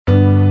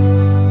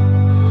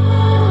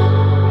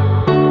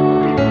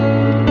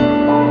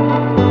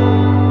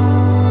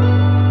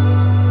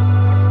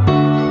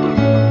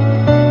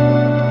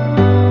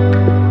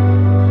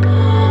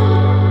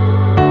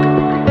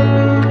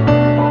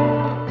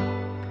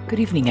Good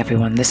evening,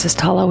 everyone. This is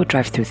Tala with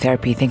Drive Through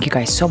Therapy. Thank you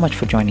guys so much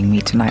for joining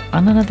me tonight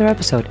on another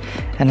episode.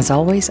 And as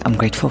always, I'm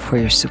grateful for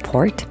your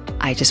support.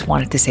 I just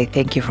wanted to say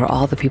thank you for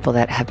all the people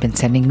that have been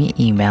sending me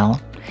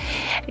email.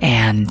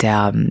 And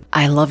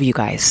I love you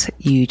guys.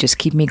 You just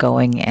keep me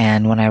going.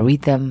 And when I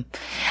read them,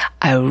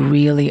 I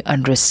really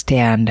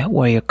understand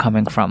where you're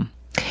coming from.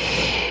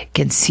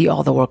 Can see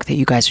all the work that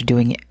you guys are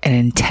doing and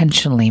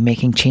intentionally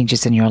making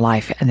changes in your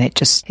life. And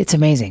it's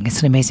amazing.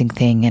 It's an amazing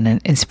thing and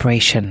an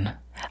inspiration.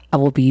 I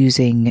will be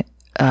using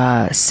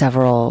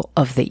several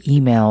of the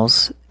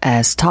emails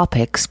as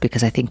topics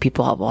because I think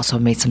people have also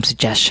made some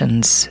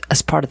suggestions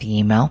as part of the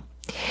email.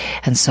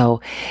 And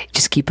so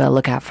just keep a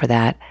lookout for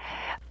that.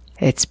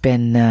 It's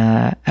been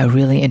a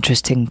really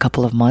interesting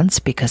couple of months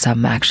because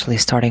I'm actually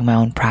starting my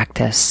own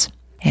practice.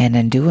 And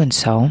in doing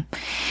so,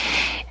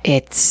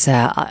 it's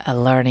a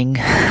learning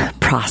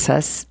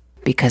process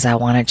because I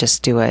want to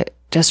just do it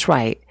just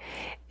right.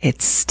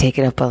 It's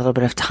taken up a little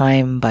bit of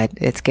time, but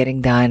it's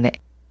getting done.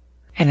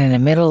 And in the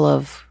middle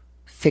of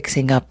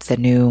fixing up the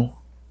new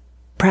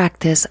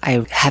practice,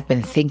 I have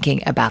been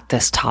thinking about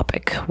this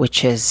topic,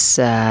 which is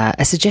a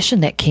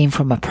suggestion that came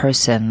from a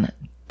person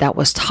that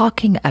was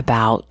talking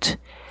about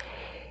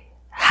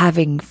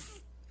having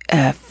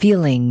a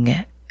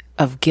feeling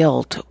of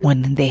guilt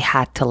when they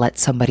had to let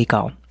somebody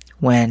go,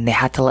 when they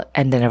had to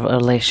end a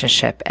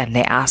relationship. And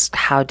they asked,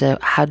 how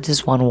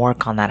does one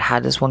work on that?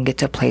 How does one get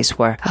to a place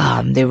where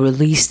they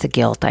release the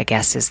guilt, I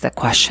guess is the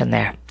question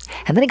there.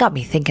 And then it got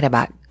me thinking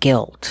about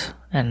guilt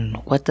and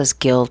what does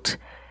guilt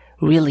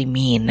really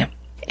mean?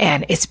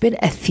 And it's been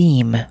a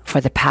theme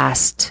for the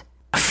past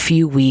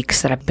few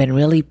weeks that I've been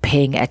really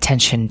paying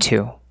attention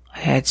to.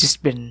 I've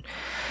just been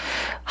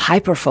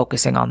hyper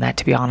focusing on that,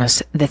 to be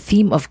honest. The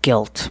theme of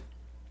guilt.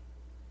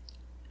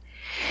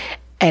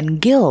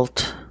 And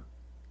guilt,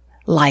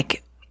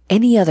 like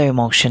any other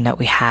emotion that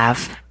we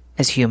have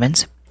as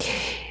humans,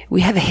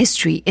 we have a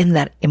history in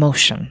that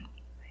emotion.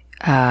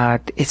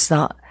 It's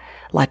not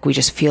like we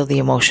just feel the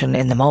emotion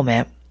in the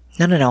moment.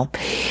 No.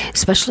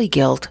 Especially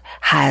guilt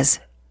has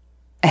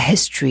a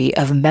history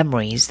of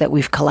memories that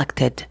we've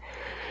collected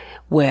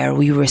where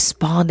we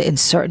respond in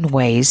certain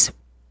ways,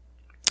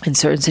 in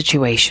certain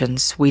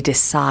situations. We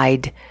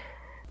decide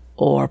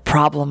or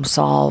problem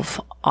solve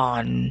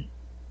on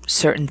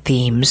certain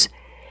themes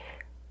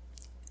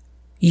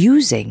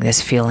using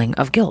this feeling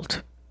of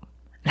guilt.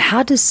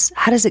 How does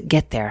it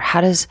get there?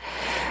 How does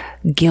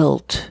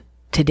guilt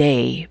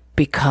today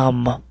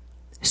become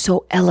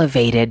so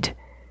elevated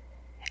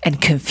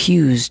and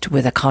confused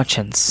with a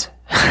conscience?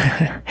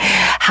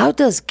 How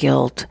does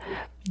guilt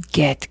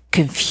get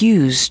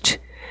confused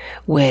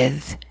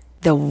with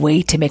the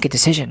way to make a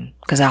decision?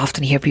 Because I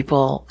often hear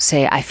people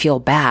say, I feel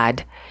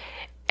bad,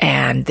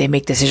 and they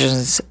make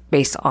decisions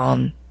based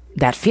on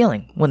that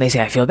feeling when they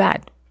say, I feel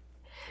bad.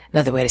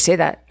 Another way to say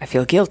that, I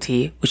feel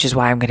guilty, which is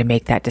why I'm going to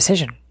make that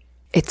decision.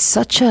 It's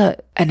such an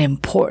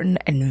important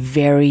and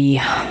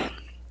very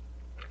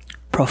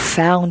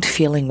profound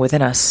feeling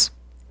within us.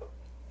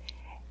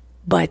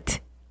 But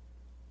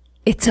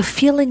it's a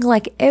feeling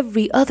like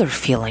every other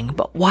feeling.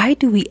 But why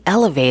do we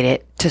elevate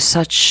it to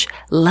such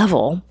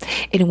level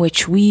in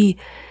which we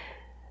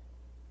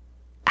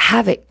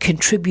have it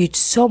contribute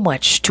so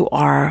much to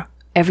our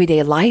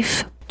everyday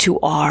life, to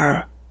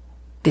our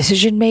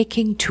decision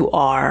making, to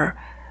our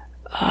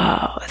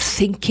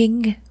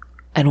thinking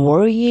and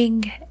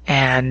worrying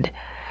and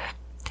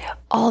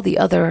all the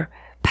other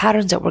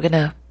patterns that we're going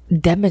to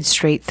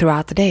demonstrate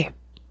throughout the day?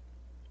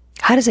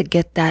 How does it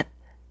get that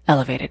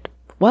elevated?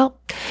 Well,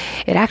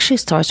 it actually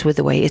starts with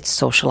the way it's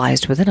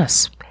socialized within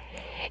us.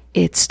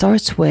 It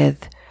starts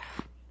with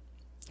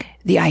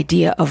the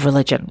idea of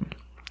religion.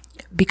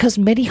 Because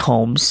many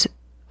homes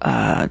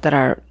that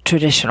are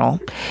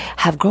traditional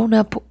have grown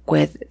up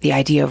with the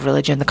idea of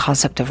religion, the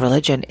concept of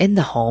religion in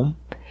the home.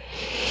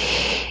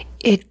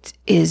 It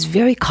is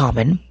very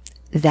common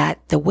that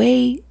the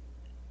way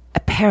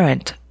a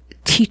parent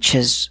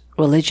teaches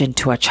religion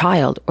to a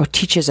child or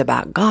teaches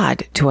about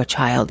God to a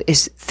child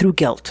is through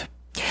guilt.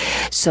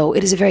 So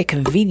it is a very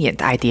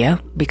convenient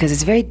idea because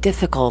it's very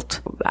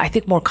difficult, I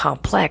think more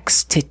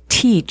complex, to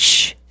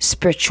teach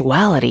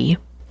spirituality,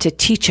 to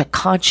teach a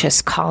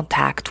conscious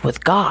contact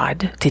with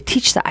God, to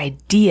teach the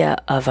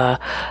idea of a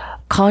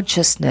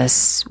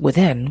consciousness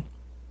within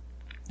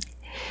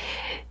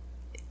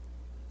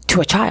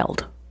to a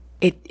child.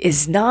 It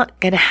is not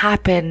going to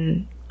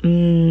happen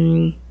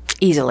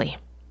easily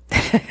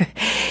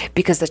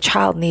because the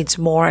child needs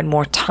more and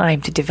more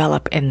time to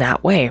develop in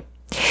that way.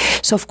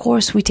 So of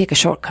course we take a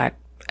shortcut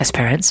as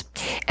parents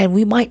and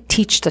we might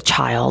teach the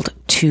child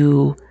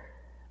to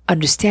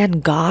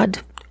understand God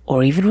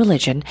or even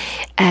religion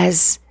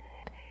as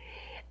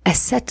a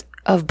set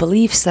of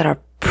beliefs that are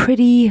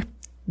pretty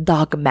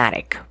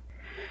dogmatic.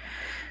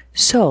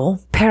 So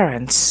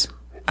parents,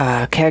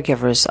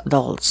 caregivers,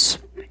 adults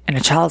in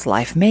a child's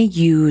life may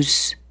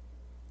use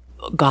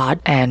God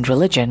and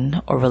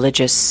religion or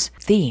religious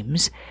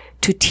themes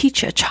to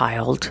teach a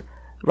child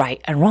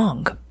right and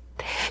wrong.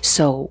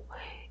 So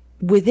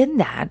within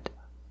that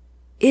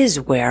is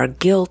where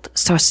guilt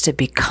starts to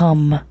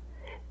become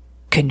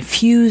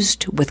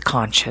confused with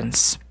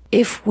conscience.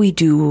 If we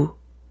do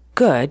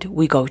good,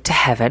 we go to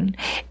heaven.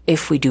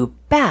 If we do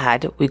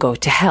bad, we go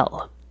to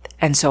hell.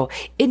 And so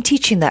in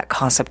teaching that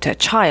concept to a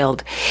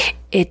child,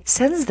 it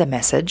sends the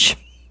message,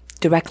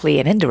 directly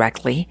and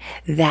indirectly,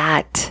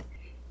 that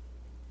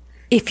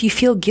if you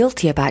feel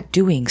guilty about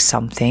doing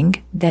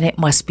something, then it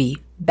must be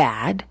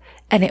bad,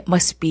 and it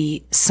must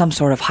be some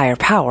sort of higher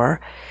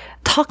power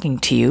talking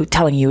to you,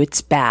 telling you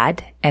it's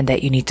bad and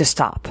that you need to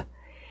stop.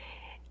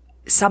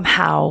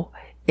 Somehow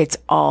it's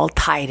all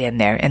tied in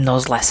there in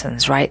those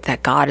lessons, right?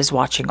 That God is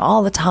watching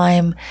all the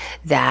time,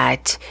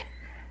 that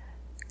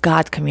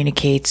God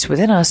communicates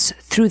within us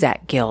through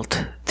that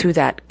guilt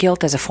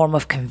as a form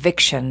of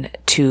conviction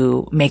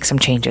to make some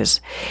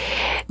changes.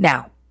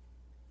 Now,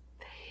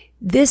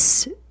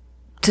 this,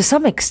 to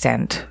some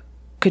extent,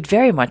 could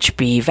very much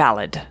be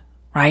valid,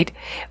 right?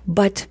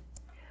 But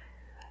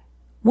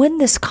when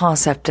this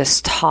concept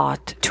is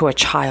taught to a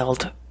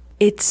child,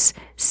 it's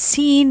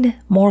seen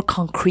more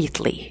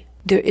concretely.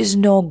 There is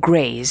no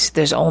grays.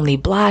 There's only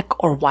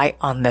black or white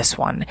on this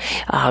one.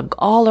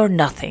 All or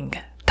nothing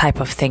type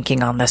of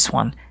thinking on this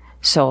one.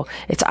 So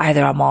it's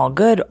either I'm all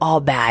good, all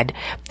bad.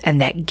 And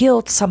that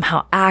guilt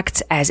somehow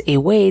acts as a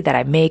way that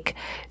I make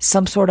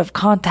some sort of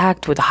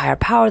contact with a higher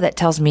power that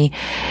tells me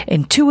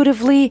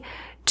intuitively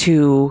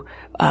to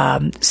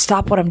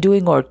stop what I'm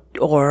doing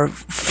or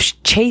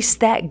chase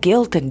that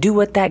guilt and do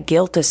what that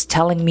guilt is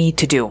telling me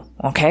to do,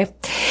 okay?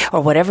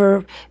 Or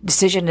whatever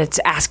decision it's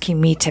asking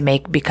me to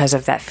make because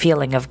of that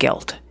feeling of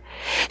guilt.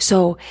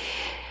 So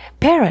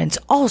parents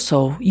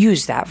also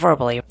use that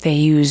verbally. They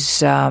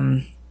use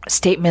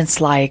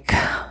statements like,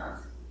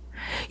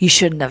 you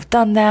shouldn't have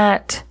done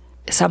that.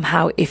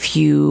 Somehow if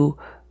you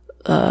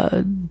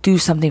do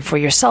something for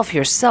yourself,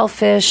 you're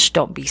selfish.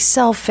 Don't be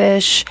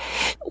selfish.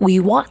 We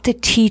want to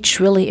teach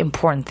really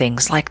important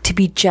things like to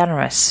be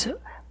generous,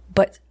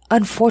 but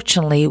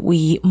unfortunately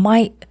we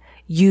might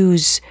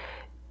use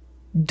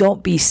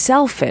don't be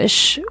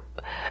selfish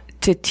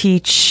to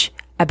teach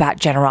about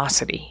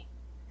generosity.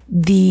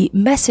 The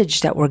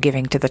message that we're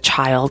giving to the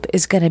child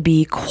is going to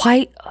be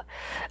quite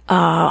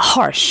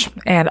harsh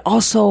and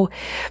also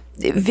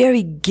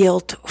very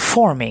guilt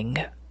forming.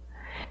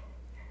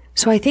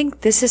 So I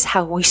think this is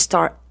how we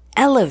start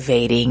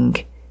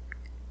elevating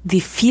the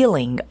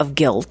feeling of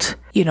guilt.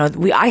 You know,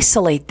 we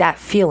isolate that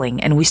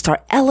feeling and we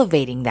start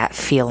elevating that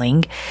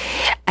feeling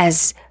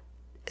as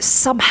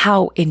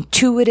somehow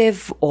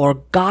intuitive or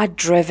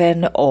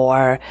God-driven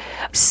or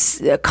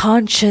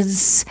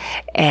conscience,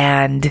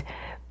 and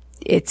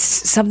it's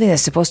something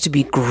that's supposed to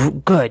be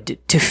good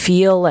to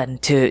feel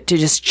and to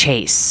just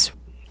chase.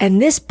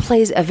 And this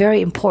plays a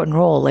very important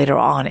role later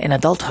on in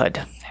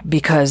adulthood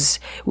because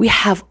we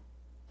have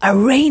a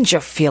range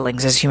of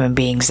feelings as human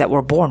beings that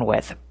we're born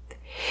with,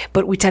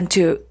 but we tend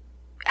to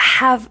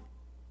have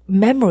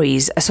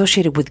memories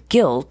associated with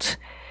guilt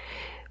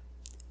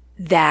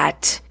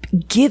that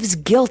gives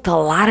guilt a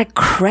lot of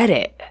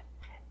credit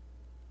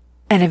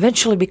and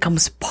eventually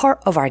becomes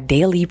part of our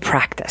daily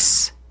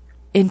practice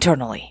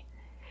internally.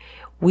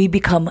 We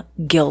become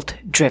guilt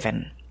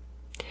driven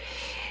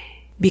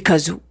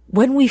because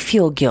when we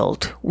feel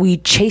guilt, we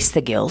chase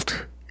the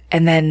guilt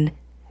and then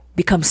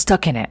become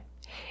stuck in it.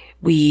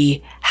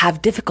 We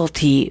have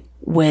difficulty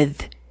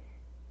with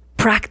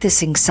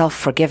practicing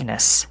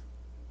self-forgiveness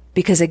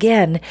because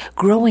again,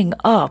 growing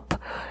up,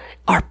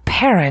 our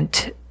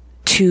parent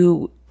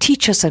to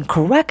teach us and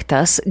correct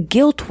us,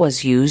 guilt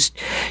was used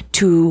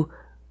to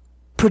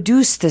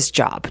produce this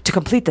job, to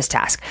complete this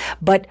task.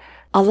 But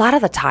a lot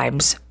of the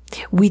times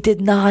we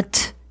did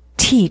not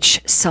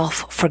teach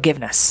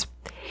self-forgiveness.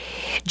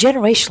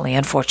 Generationally,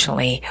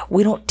 unfortunately,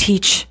 we don't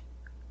teach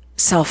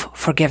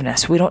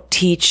self-forgiveness. We don't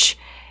teach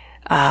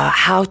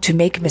how to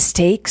make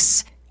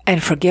mistakes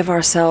and forgive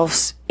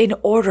ourselves in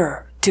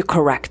order to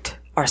correct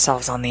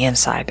ourselves on the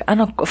inside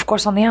and of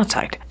course on the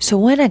outside. So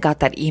when I got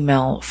that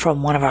email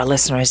from one of our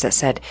listeners that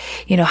said,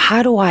 you know,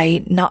 how do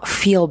I not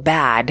feel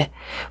bad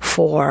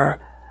for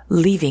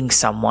leaving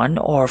someone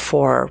or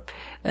for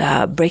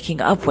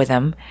breaking up with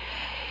them?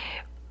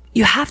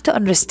 You have to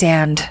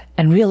understand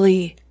and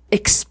really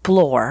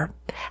explore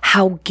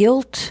how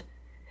guilt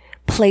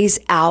plays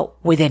out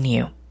within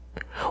you.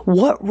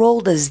 What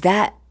role does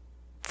that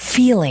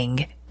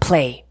feeling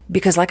play?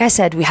 Because like I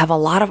said, we have a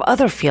lot of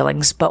other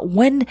feelings, but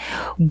when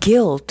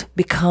guilt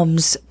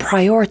becomes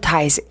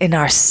prioritized in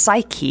our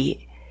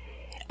psyche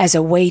as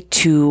a way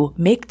to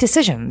make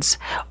decisions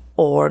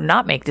or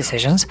not make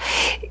decisions,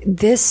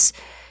 this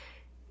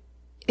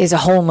is a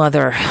whole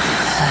nother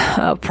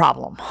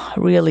problem,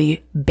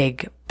 really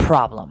big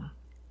problem.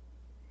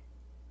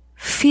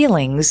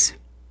 Feelings,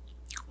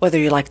 whether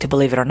you like to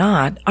believe it or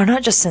not, are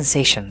not just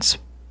sensations.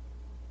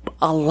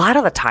 A lot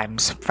of the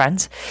times,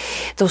 friends,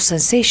 those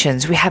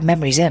sensations we have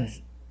memories in.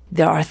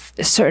 There are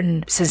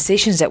certain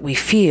sensations that we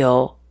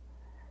feel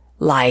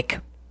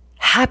like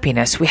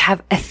happiness. We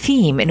have a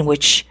theme in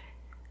which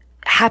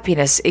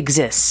happiness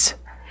exists.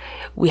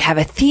 We have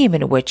a theme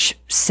in which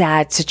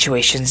sad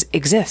situations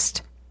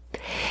exist.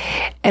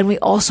 And we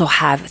also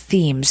have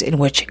themes in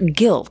which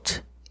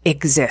guilt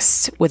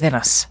exists within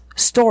us.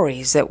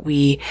 Stories that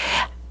we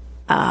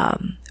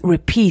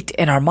repeat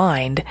in our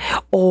mind,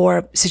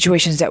 or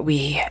situations that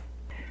we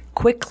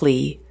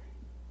quickly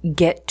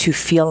get to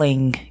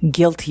feeling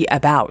guilty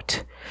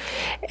about.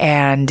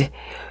 And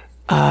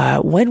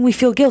when we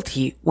feel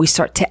guilty, we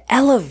start to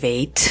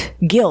elevate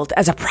guilt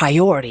as a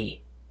priority.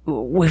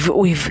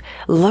 We've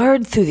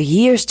learned through the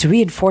years to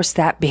reinforce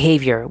that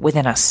behavior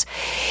within us.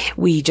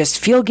 We just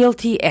feel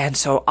guilty, and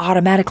so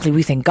automatically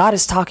we think God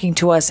is talking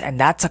to us, and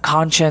that's a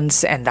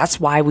conscience, and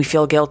that's why we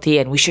feel guilty,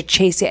 and we should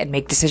chase it and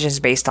make decisions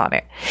based on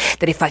it.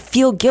 That if I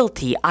feel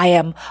guilty, I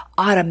am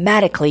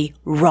automatically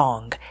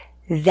wrong.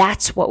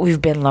 That's what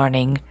we've been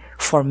learning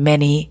for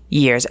many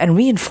years and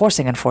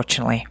reinforcing,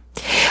 unfortunately.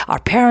 Our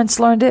parents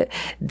learned it,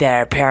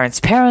 their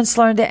parents'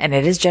 learned it, and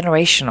it is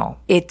generational.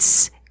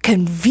 It's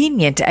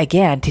convenient,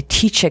 again, to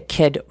teach a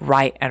kid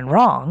right and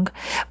wrong,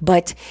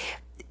 but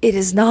it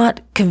is not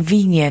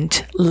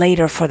convenient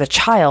later for the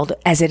child,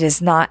 as it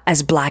is not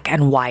as black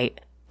and white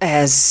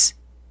as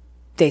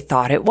they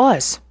thought it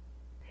was.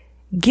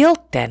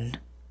 Guilt, then,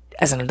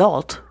 as an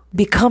adult,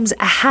 becomes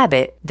a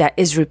habit that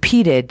is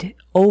repeated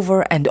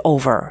over and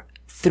over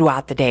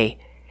throughout the day.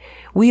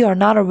 We are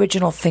not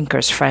original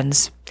thinkers,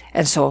 friends,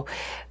 and so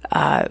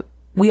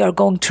we are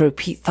going to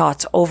repeat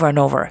thoughts over and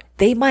over.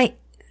 They might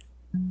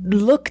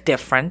look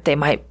different. They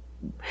might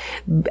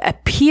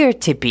appear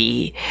to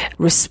be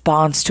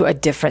response to a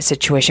different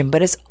situation,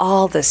 but it's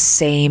all the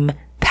same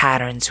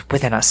patterns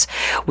within us.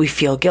 We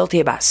feel guilty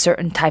about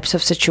certain types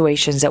of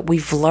situations that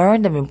we've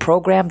learned and been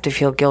programmed to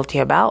feel guilty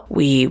about.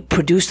 We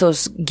produce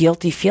those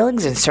guilty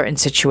feelings in certain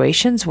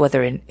situations,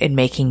 whether in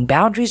making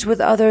boundaries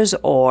with others,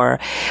 or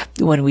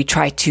when we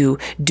try to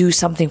do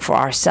something for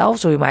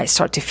ourselves. We might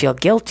start to feel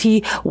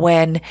guilty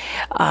when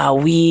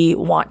we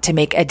want to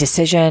make a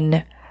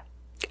decision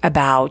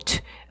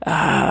about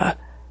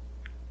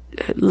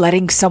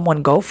letting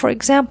someone go, for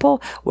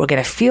example. We're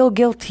going to feel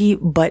guilty,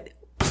 but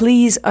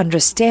please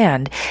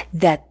understand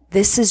that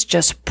this is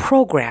just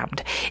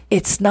programmed.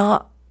 It's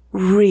not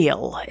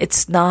real.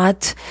 It's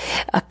not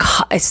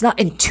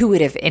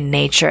intuitive in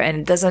nature, and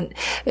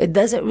it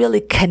doesn't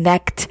really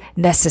connect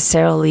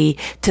necessarily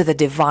to the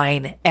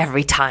divine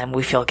every time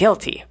we feel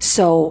guilty.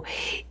 So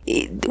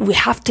we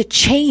have to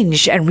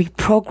change and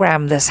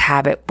reprogram this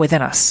habit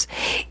within us.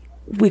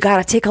 We got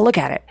to take a look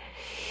at it.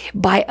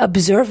 By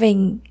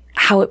observing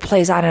how it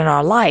plays out in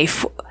our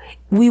life,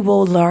 we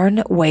will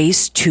learn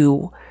ways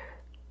to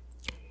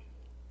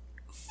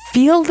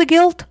feel the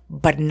guilt,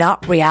 but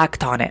not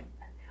react on it.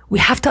 We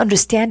have to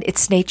understand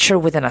its nature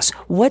within us.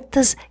 What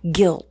does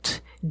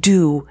guilt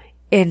do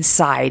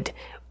inside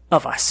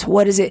of us?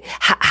 What is it?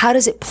 How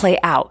does it play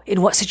out?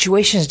 In what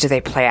situations do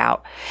they play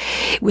out?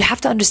 We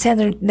have to understand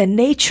the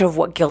nature of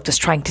what guilt is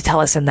trying to tell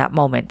us in that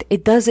moment.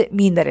 It doesn't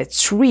mean that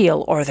it's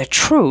real or the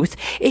truth.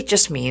 It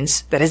just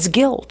means that it's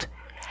guilt.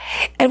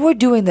 And we're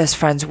doing this,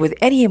 friends, with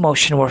any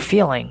emotion we're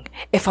feeling.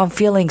 If I'm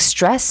feeling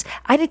stress,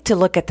 I need to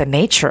look at the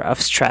nature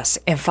of stress.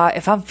 If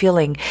I'm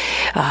feeling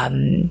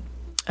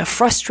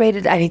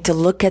frustrated, I need to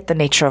look at the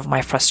nature of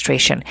my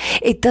frustration.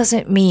 It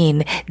doesn't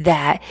mean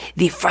that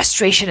the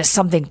frustration is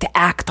something to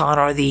act on,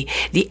 or the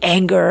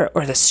anger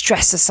or the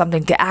stress is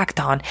something to act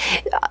on.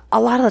 A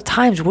lot of the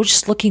times we're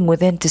just looking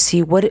within to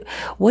see what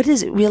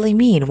does it really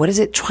mean? What is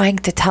it trying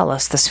to tell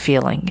us, this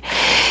feeling?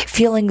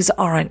 Feelings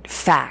aren't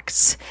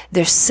facts.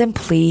 They're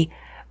simply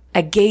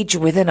a gauge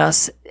within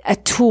us, a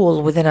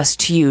tool within us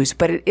to use,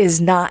 but it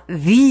is not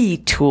the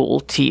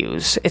tool to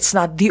use. It's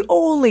not the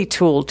only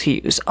tool to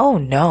use. Oh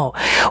no.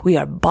 We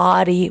are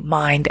body,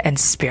 mind, and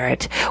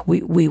spirit.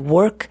 We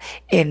work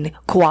in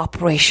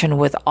cooperation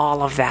with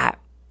all of that.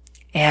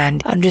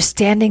 And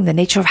understanding the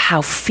nature of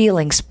how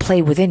feelings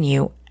play within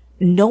you,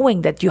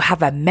 knowing that you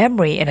have a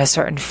memory in a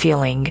certain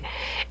feeling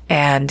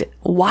and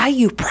why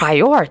you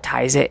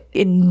prioritize it,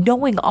 in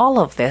knowing all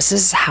of this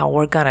is how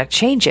we're going to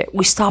change it.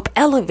 We stop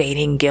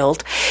elevating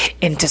guilt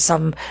into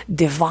some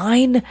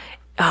divine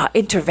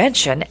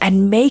intervention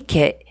and make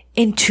it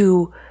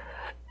into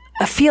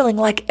a feeling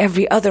like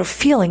every other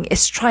feeling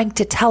is trying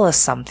to tell us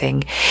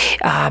something.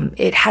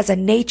 It has a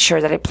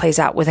nature that it plays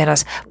out within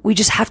us. We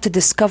just have to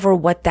discover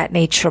what that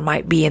nature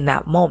might be in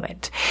that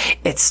moment.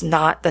 It's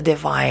not the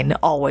divine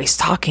always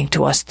talking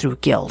to us through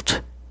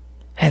guilt.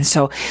 And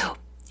so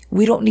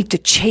we don't need to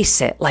chase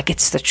it like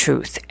it's the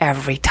truth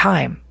every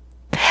time.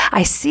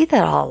 I see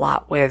that a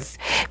lot with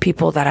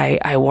people that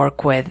I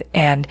work with,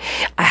 and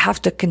I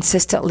have to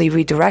consistently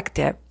redirect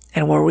it,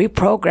 and we're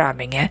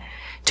reprogramming it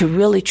to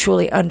really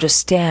truly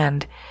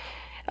understand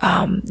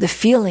the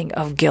feeling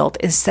of guilt,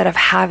 instead of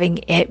having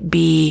it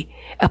be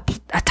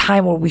a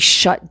time where we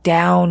shut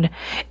down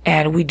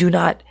and we do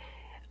not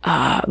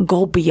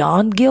go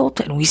beyond guilt,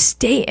 and we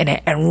stay in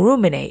it and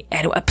ruminate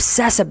and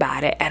obsess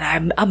about it.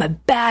 And I'm a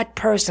bad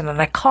person,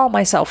 and I call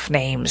myself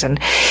names. And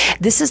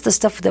this is the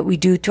stuff that we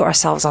do to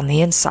ourselves on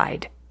the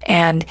inside.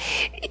 And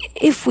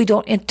if we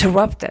don't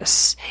interrupt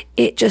this,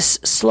 it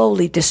just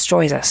slowly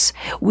destroys us.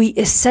 We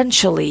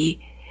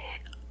essentially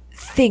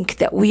think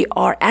that we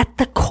are at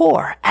the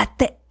core, at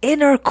the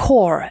inner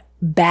core,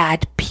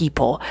 bad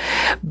people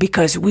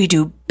because we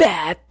do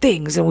bad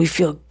things and we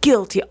feel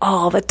guilty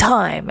all the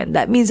time. And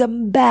that means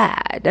I'm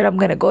bad and I'm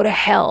going to go to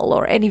hell,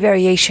 or any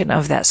variation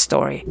of that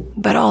story.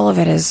 But all of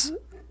it is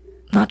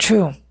not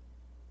true.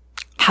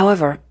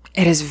 However,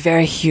 it is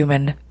very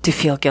human to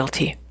feel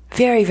guilty.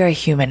 Very, very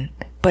human.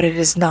 But it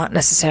is not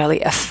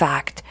necessarily a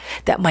fact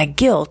that my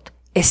guilt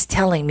is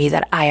telling me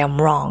that I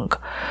am wrong.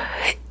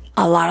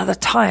 A lot of the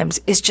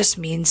times it just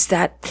means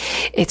that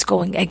it's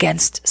going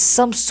against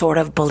some sort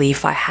of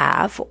belief I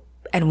have,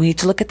 and we need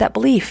to look at that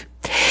belief.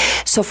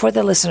 So for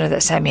the listener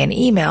that sent me an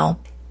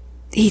email,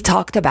 he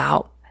talked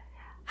about,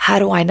 how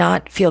do I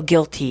not feel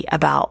guilty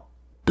about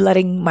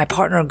letting my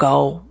partner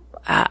go,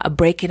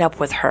 breaking up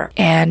with her?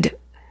 And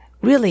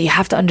really, you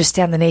have to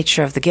understand the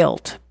nature of the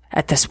guilt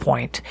at this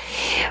point.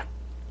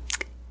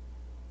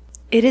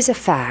 It is a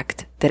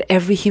fact that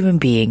every human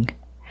being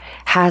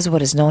has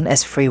what is known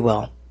as free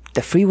will.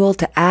 The free will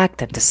to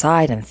act and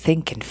decide and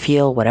think and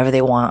feel whatever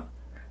they want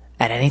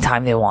at any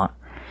time they want.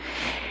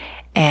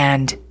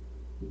 And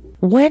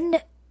when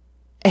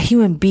a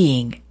human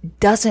being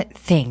doesn't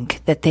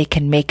think that they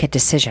can make a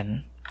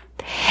decision,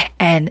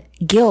 and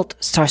guilt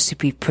starts to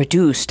be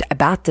produced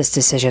about this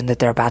decision that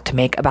they're about to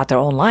make about their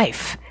own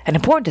life, an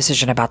important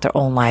decision about their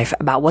own life,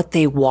 about what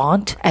they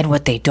want and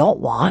what they don't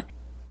want,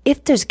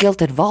 if there's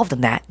guilt involved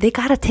in that, they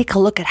got to take a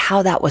look at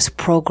how that was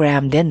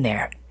programmed in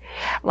there.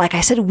 Like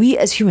I said, we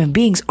as human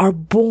beings are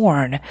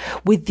born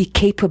with the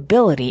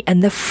capability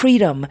and the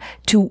freedom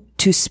to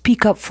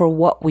speak up for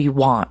what we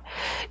want,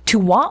 to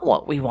want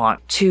what we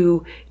want,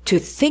 to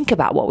think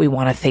about what we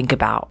want to think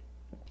about.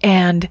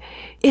 And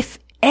if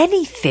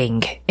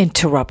anything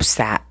interrupts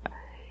that,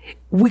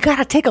 we got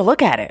to take a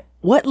look at it.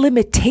 What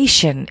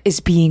limitation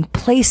is being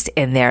placed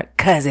in there?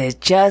 Cause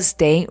it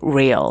just ain't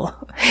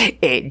real.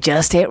 It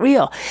just ain't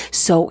real.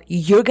 So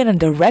you're going to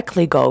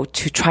directly go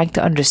to trying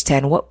to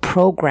understand what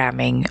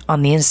programming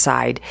on the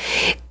inside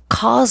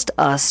caused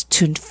us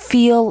to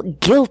feel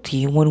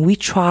guilty when we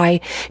try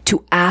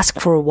to ask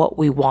for what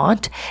we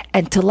want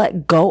and to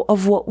let go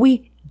of what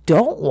we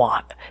don't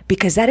want,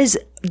 because that is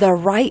the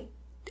right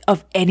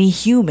of any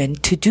human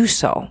to do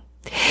so.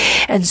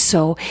 And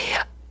so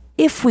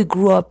if we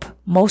grew up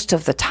most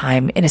of the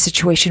time in a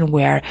situation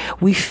where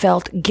we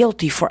felt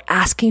guilty for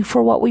asking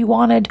for what we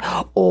wanted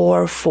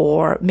or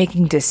for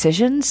making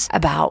decisions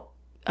about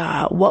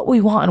what we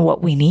want and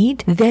what we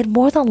need, then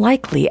more than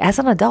likely as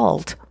an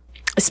adult,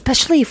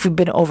 especially if you've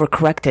been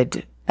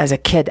overcorrected as a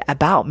kid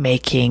about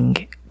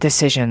making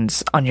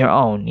decisions on your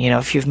own, you know,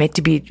 if you've made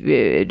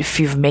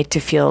to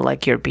feel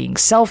like you're being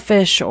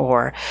selfish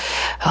or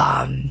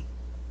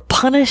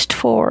punished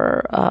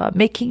for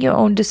making your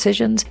own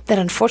decisions, then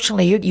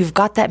unfortunately you've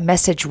got that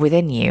message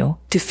within you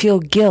to feel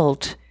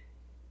guilt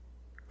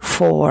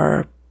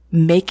for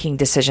making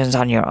decisions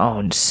on your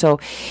own. So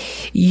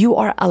you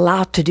are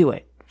allowed to do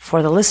it.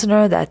 For the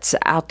listener that's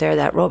out there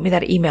that wrote me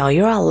that email,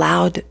 you're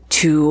allowed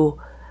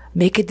to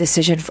make a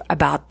decision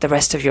about the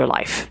rest of your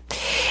life.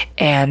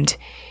 And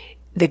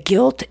the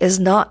guilt is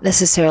not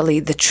necessarily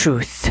the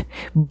truth,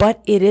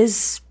 but it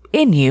is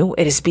in you.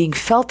 It is being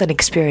felt and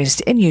experienced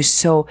in you.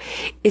 So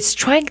it's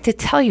trying to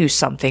tell you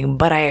something,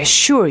 but I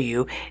assure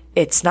you,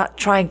 it's not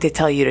trying to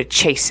tell you to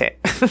chase it.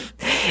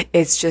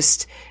 It's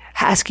just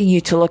asking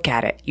you to look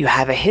at it. You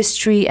have a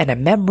history and a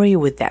memory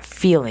with that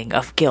feeling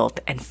of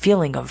guilt and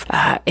feeling of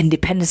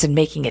independence in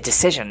making a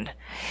decision.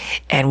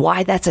 And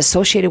why that's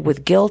associated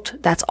with guilt,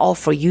 that's all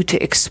for you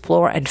to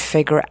explore and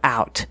figure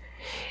out.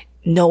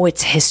 Know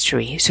its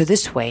history. So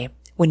this way,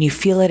 when you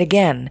feel it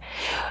again,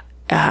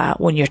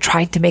 when you're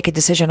trying to make a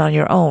decision on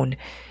your own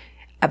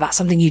about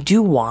something you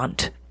do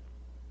want,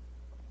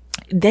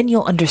 then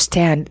you'll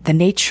understand the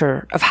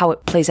nature of how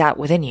it plays out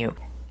within you.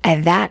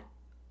 And that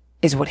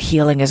is what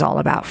healing is all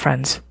about,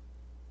 friends.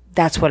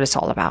 That's what it's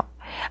all about.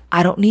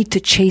 I don't need to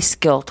chase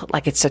guilt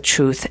like it's the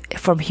truth.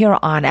 From here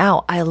on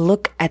out, I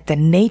look at the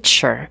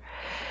nature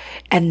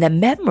and the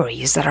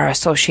memories that are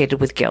associated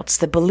with guilt,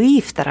 the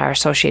beliefs that are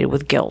associated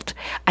with guilt.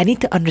 I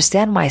need to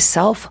understand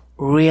myself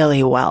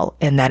really well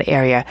in that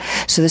area.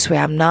 So this way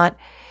I'm not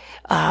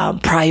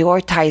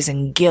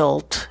prioritizing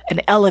guilt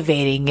and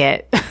elevating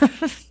it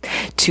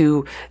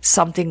to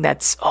something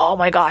that's, oh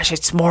my gosh,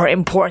 it's more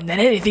important than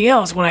anything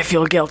else when I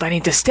feel guilt. I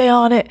need to stay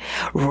on it,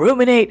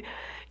 ruminate,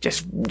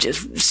 just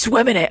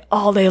swim in it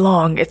all day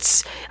long.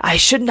 I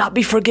should not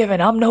be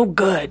forgiven. I'm no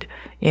good.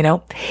 You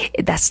know,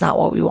 that's not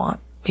what we want.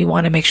 We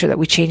want to make sure that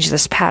we change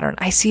this pattern.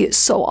 I see it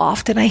so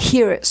often. I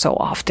hear it so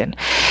often.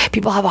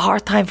 People have a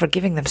hard time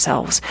forgiving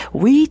themselves.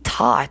 We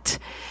taught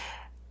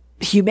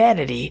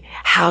humanity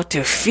how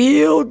to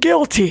feel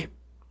guilty,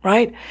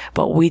 right?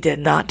 But we did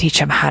not teach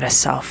them how to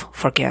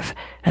self-forgive.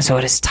 And so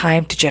it is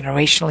time to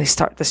generationally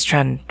start this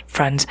trend,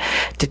 friends,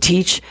 to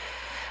teach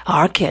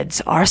our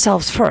kids,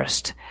 ourselves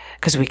first,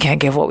 because we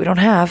can't give what we don't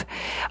have,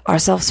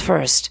 ourselves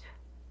first,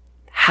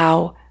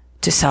 how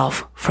to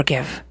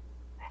self-forgive.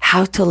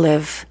 How to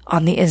live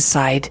on the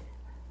inside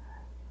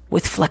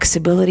with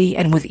flexibility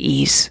and with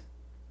ease.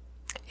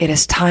 It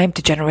is time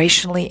to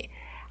generationally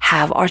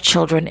have our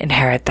children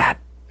inherit that.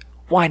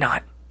 Why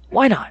not?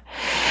 Why not?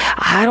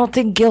 I don't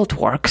think guilt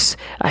works.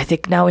 I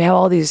think now we have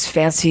all these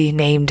fancy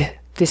named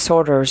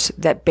disorders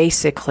that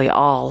basically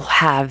all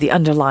have the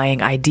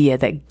underlying idea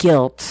that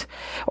guilt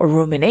or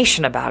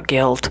rumination about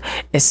guilt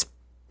is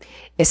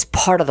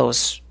part of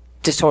those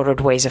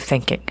disordered ways of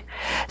thinking.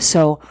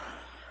 So,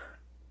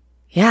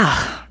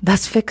 yeah,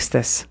 let's fix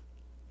this.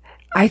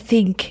 I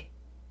think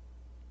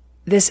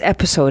this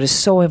episode is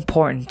so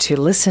important to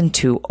listen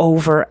to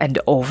over and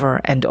over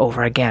and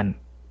over again.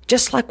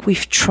 Just like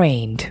we've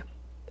trained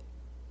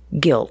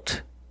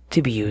guilt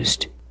to be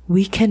used,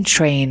 we can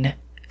train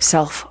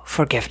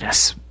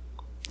self-forgiveness.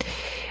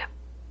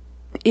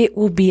 It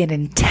will be an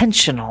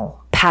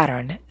intentional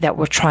pattern that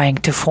we're trying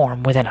to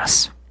form within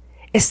us.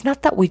 It's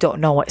not that we don't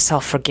know what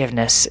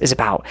self-forgiveness is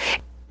about,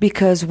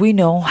 because we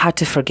know how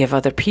to forgive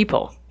other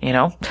people.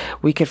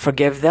 We can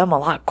forgive them a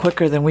lot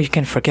quicker than we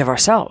can forgive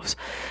ourselves.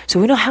 So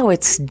we know how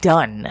it's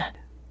done.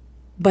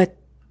 But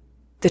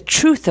the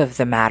truth of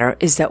the matter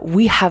is that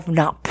we have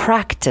not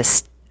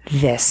practiced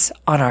this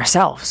on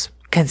ourselves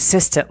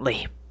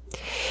consistently.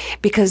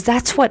 Because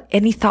that's what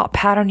any thought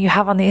pattern you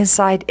have on the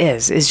inside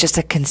is just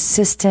a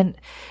consistent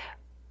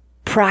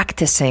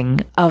practicing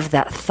of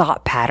that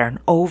thought pattern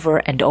over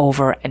and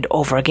over and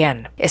over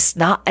again. It's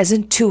not as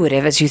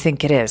intuitive as you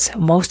think it is.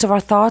 Most of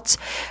our thoughts,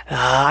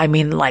 like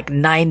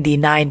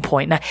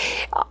 99.9,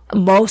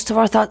 most of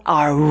our thoughts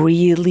are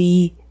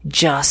really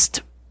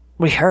just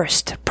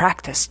rehearsed,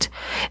 practiced.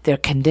 They're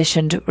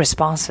conditioned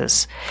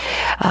responses.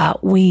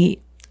 We,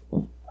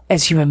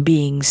 as human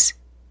beings,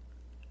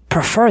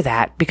 prefer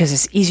that because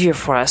it's easier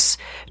for us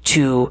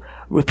to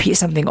repeat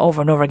something over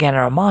and over again in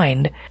our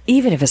mind,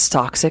 even if it's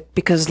toxic,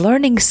 because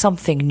learning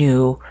something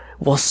new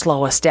will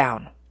slow us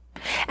down.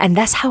 And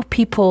that's how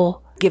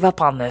people give up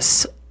on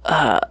this,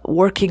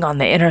 working on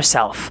the inner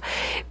self,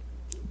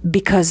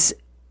 because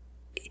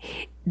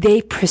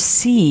they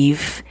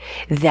perceive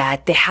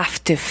that they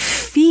have to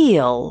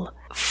feel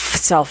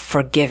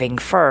self-forgiving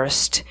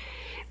first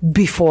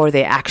before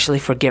they actually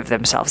forgive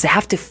themselves. They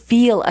have to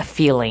feel a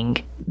feeling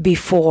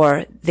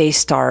before they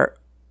start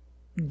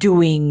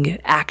doing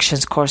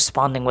actions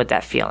corresponding with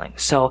that feeling.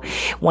 So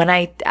when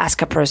I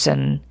ask a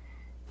person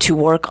to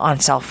work on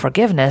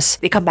self-forgiveness,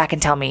 they come back and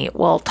tell me,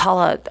 well,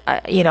 Tala,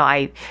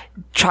 I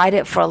tried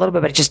it for a little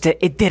bit, but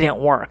it didn't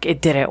work.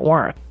 It didn't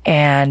work.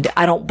 And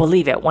I don't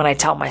believe it when I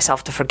tell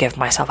myself to forgive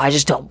myself. I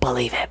just don't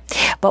believe it.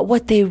 But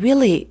what they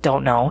really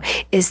don't know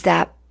is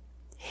that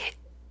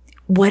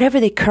whatever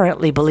they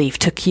currently believe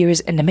took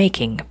years in the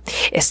making.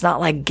 It's not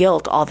like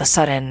guilt all of a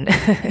sudden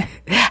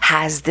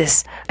has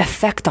this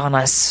effect on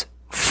us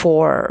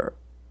for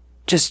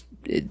just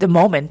the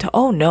moment.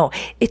 Oh no,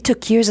 it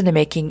took years in the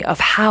making of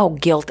how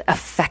guilt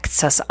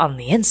affects us on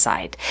the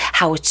inside,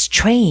 how it's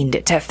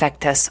trained to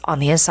affect us on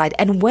the inside,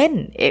 and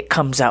when it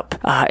comes up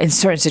in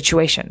certain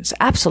situations.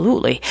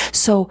 Absolutely.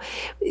 So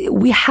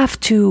we have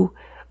to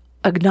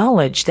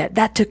acknowledge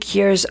that took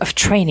years of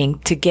training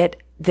to get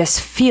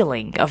this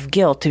feeling of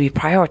guilt to be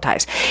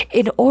prioritized.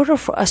 In order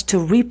for us to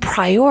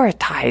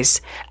reprioritize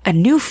a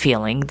new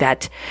feeling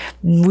that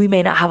we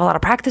may not have a lot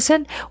of practice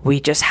in, we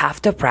just have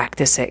to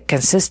practice it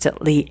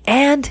consistently.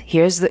 And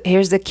here's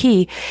the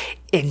key: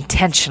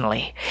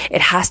 intentionally. It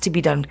has to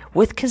be done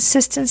with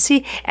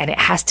consistency, and it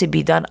has to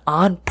be done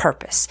on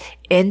purpose,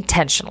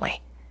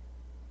 intentionally.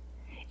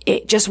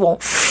 It just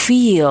won't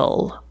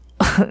feel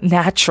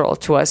natural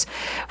to us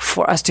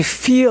for us to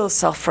feel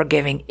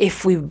self-forgiving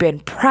if we've been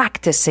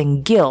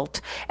practicing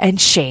guilt and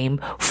shame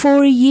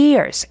for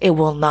years. It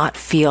will not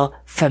feel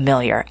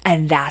familiar,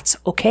 and that's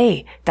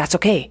okay. That's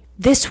okay.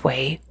 This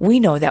way,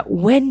 we know that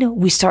when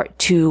we start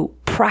to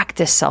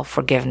practice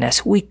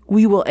self-forgiveness, we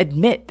will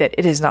admit that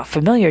it is not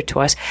familiar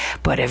to us,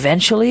 but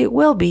eventually it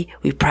will be.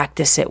 We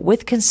practice it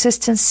with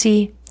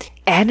consistency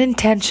and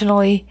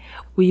intentionally.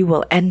 We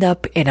will end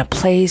up in a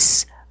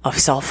place of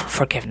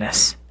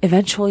self-forgiveness.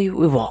 Eventually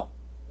we will.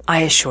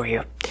 I assure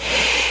you.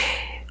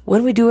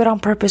 When we do it on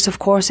purpose, of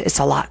course, it's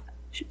a lot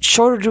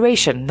shorter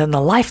duration than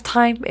the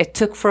lifetime it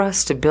took for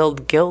us to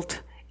build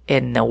guilt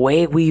in the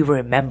way we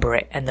remember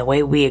it and the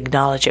way we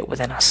acknowledge it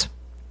within us.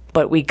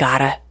 But we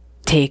gotta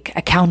take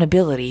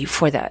accountability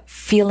for that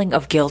feeling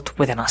of guilt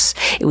within us.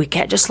 We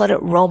can't just let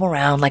it roam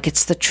around like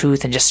it's the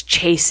truth and just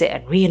chase it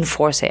and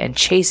reinforce it and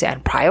chase it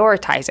and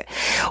prioritize it.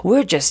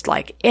 We're just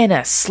like in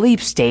a sleep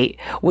state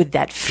with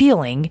that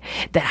feeling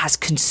that has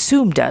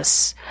consumed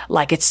us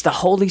like it's the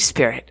Holy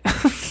Spirit.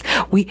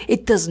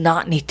 It does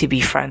not need to be,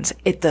 friends.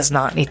 It does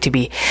not need to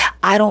be.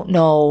 I don't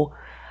know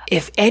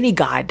if any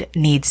God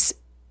needs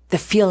the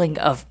feeling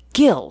of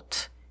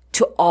guilt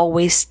to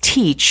always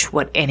teach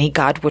what any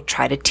God would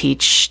try to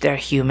teach their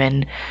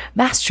human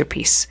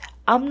masterpiece.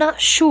 I'm not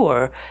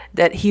sure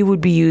that he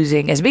would be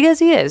using, as big as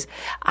he is,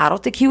 I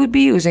don't think he would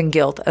be using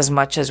guilt as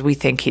much as we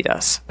think he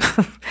does.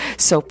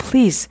 So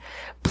please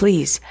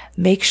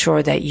make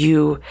sure that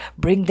you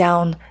bring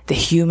down the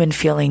human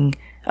feeling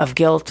of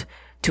guilt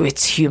to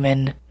its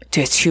human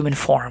to its human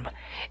form.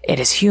 It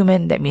is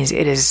human. That means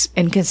it is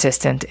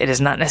inconsistent. It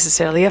is not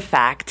necessarily a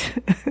fact.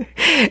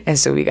 And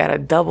so we got to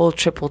double,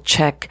 triple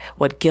check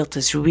what guilt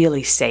is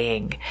really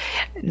saying,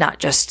 not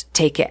just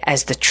take it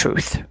as the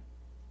truth.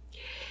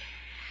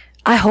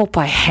 I hope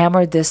I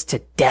hammered this to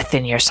death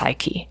in your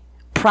psyche.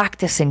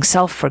 Practicing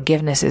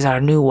self-forgiveness is our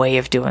new way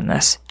of doing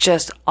this,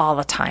 just all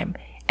the time.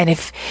 And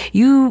if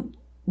you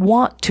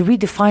want to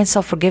redefine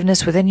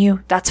self-forgiveness within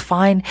you, that's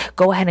fine.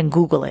 Go ahead and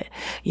Google it.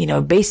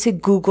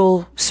 Basic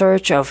Google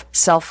search of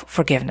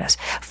self-forgiveness.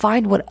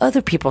 Find what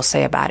other people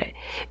say about it.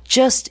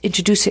 Just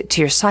introduce it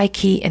to your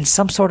psyche in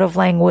some sort of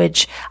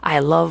language. I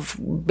love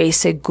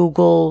basic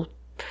Google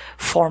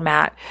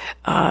format,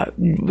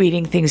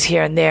 reading things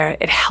here and there.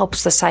 It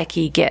helps the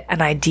psyche get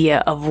an idea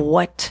of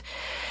what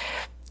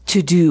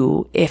to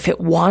do if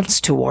it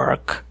wants to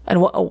work, and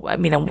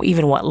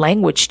even what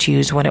language to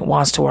use when it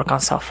wants to work on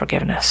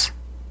self-forgiveness.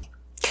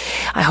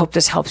 I hope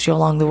this helps you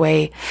along the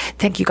way.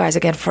 Thank you guys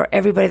again for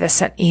everybody that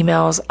sent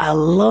emails. I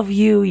love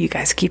you. You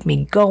guys keep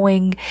me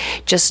going.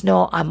 Just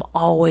know I'm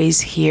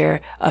always here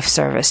of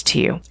service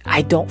to you.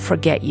 I don't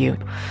forget you.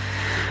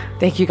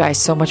 Thank you guys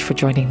so much for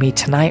joining me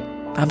tonight.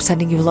 I'm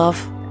sending you love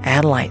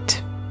and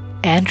light.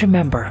 And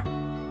remember,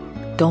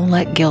 don't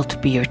let guilt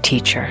be your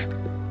teacher,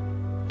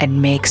 and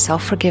make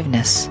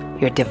self-forgiveness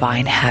your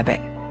divine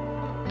habit.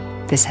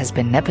 This has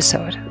been an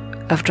episode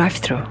of Drive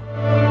Through.